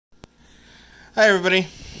Hi everybody,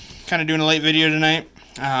 kind of doing a late video tonight.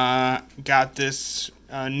 Got this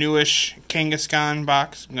newish Kangaskhan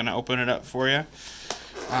box. I'm going to open it up for you.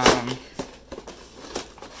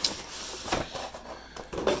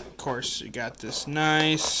 Of course, you got this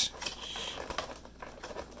nice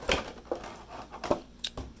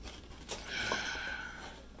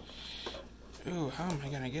ooh, how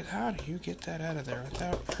do you get that out of there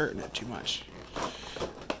without hurting it too much?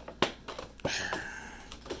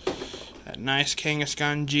 That nice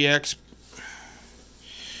Kangaskhan GX.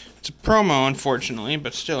 It's a promo, unfortunately,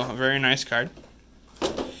 but still a very nice card.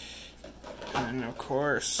 And of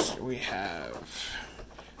course, we have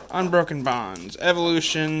Unbroken Bonds,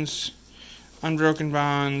 Evolutions, Unbroken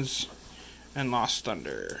Bonds, and Lost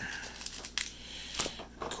Thunder.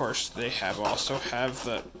 Of course, they also have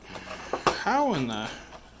the... How in the...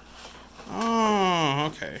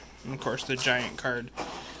 Oh, okay. And of course, the giant card.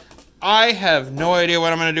 I have no idea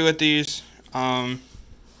what I'm going to do with these.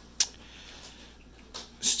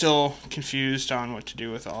 Still confused on what to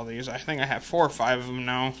do with all these. I think I have 4 or 5 of them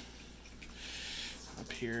now.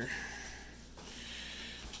 Up here.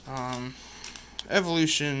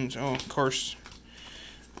 Evolutions. Oh, of course.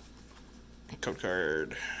 Code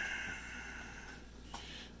card.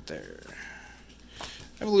 There.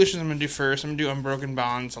 Evolutions I'm going to do first. I'm going to do Unbroken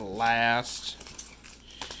Bonds last.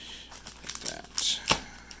 Like that.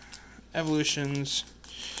 Evolutions.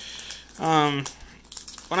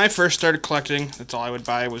 When I first started collecting, that's all I would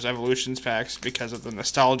buy was Evolutions packs because of the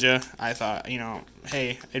nostalgia. I thought,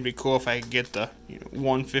 hey, it'd be cool if I could get the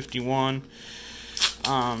 151.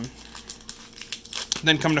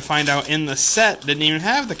 Then come to find out, in the set, didn't even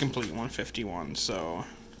have the complete 151. So,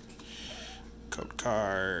 code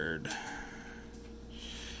card.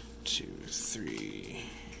 2, 3.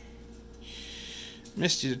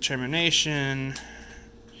 Misty Determination.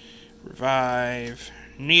 Revive.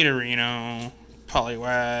 Nidorino.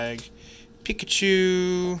 Poliwag,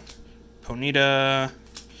 Pikachu, Ponyta,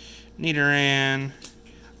 Nidoran,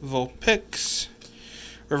 Vulpix,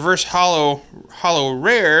 Reverse Hollow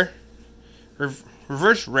Rare,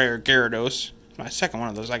 Reverse Rare Gyarados. My second one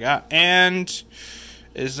of those I got. And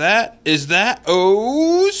is that?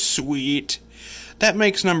 Oh, sweet. That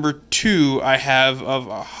makes number 2 I have of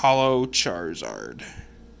a Hollow Charizard.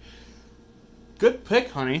 Good pick,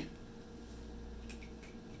 honey.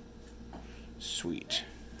 Sweet.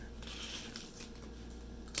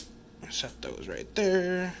 Set those right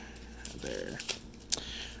there. There.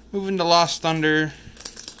 Moving to Lost Thunder.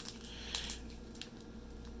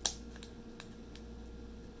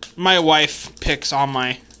 My wife picks all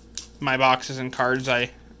my boxes and cards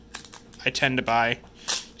I tend to buy.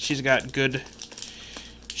 She's got good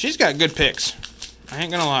picks. I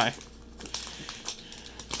ain't gonna lie.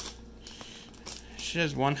 She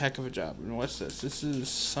does one heck of a job. And what's this? This is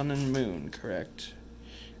Sun and Moon, correct?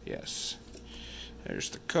 Yes. There's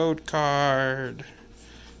the code card.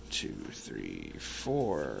 2, 3,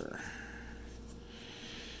 4.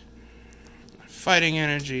 Fighting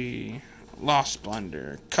Energy. Lost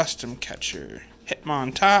Splendor. Custom Catcher.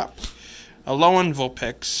 Hitmontop. Alolan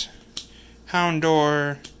Vulpix.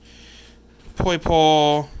 Houndour.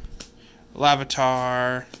 Poipole.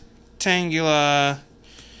 Lavatar. Tangela.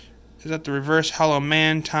 Is that the Reverse Hollow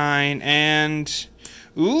Mantine? And,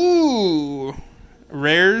 ooh,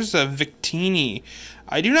 rares of Victini.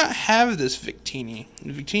 I do not have this Victini.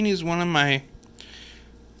 Victini is one of my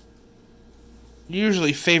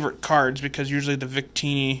usually favorite cards because usually the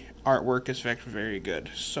Victini artwork is very good.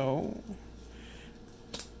 So,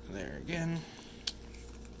 there again.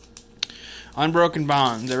 Unbroken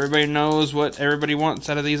Bonds. Everybody knows what everybody wants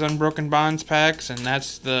out of these Unbroken Bonds packs, and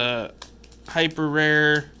that's the Hyper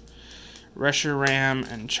Rare Reshiram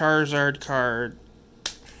and Charizard card.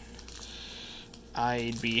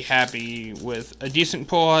 I'd be happy with a decent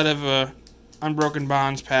pull out of a Unbroken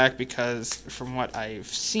Bonds pack because from what I've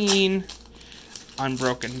seen,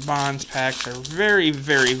 Unbroken Bonds packs are very,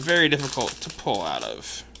 very, very difficult to pull out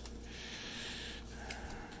of.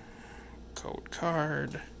 Code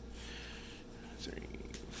card. 3,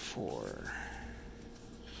 4.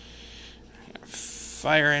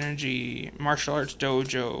 Fire Energy, Martial Arts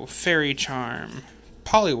Dojo, Fairy Charm,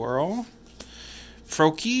 Poliwhirl,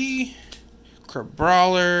 Froakie,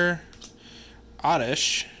 Crabrawler,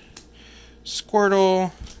 Oddish,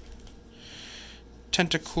 Squirtle,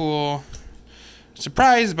 Tentacool,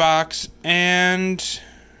 Surprise Box, and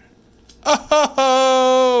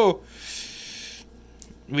oh!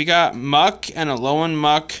 We got Muck and Alolan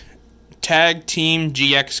Muck Tag Team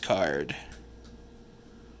GX card.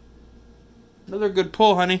 Another good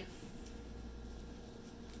pull, honey.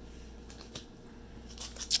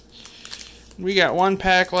 We got one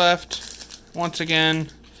pack left. once again,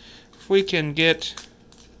 if we can get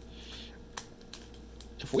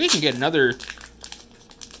another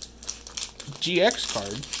GX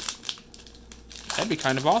card, that'd be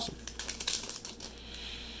kind of awesome.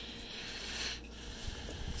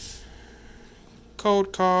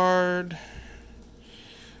 Code card.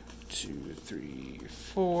 2, 3,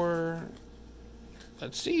 4.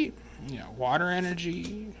 Let's see. Yeah, Water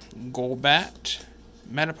Energy, Golbat,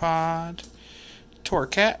 Metapod,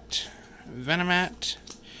 Torcat, Venomat,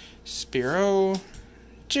 Spearow,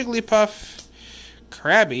 Jigglypuff,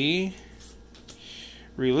 Krabby,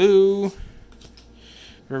 Riolu,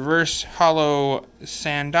 Reverse Hollow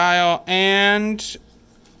Sandile, and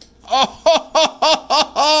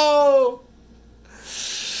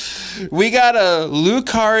we got a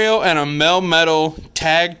Lucario and a Melmetal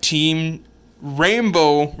tag team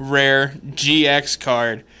rainbow rare GX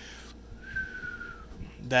card.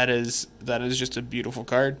 That is just a beautiful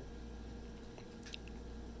card.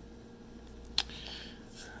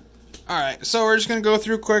 Alright, so we're just going to go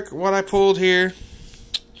through quick what I pulled here.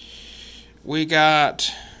 We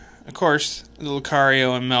got, of course, the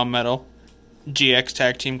Lucario and Melmetal GX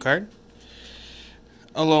tag team card.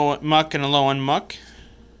 Alolan Muck and Alolan Muck.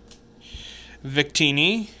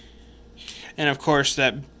 Victini. And of course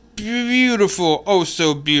that beautiful, oh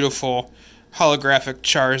so beautiful holographic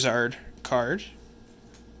Charizard card.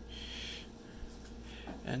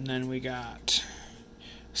 And then we got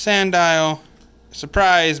Sandile,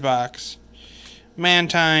 Surprise Box,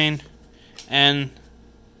 Mantine, and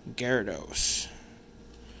Gyarados.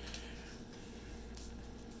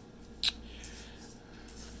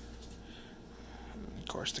 Of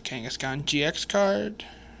course, the Kangaskhan GX card.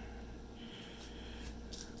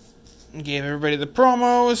 Gave everybody the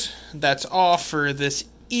promos. That's all for this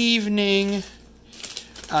evening.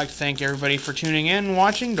 I'd like to thank everybody for tuning in and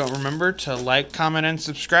watching. Don't remember to like, comment, and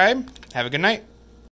subscribe. Have a good night.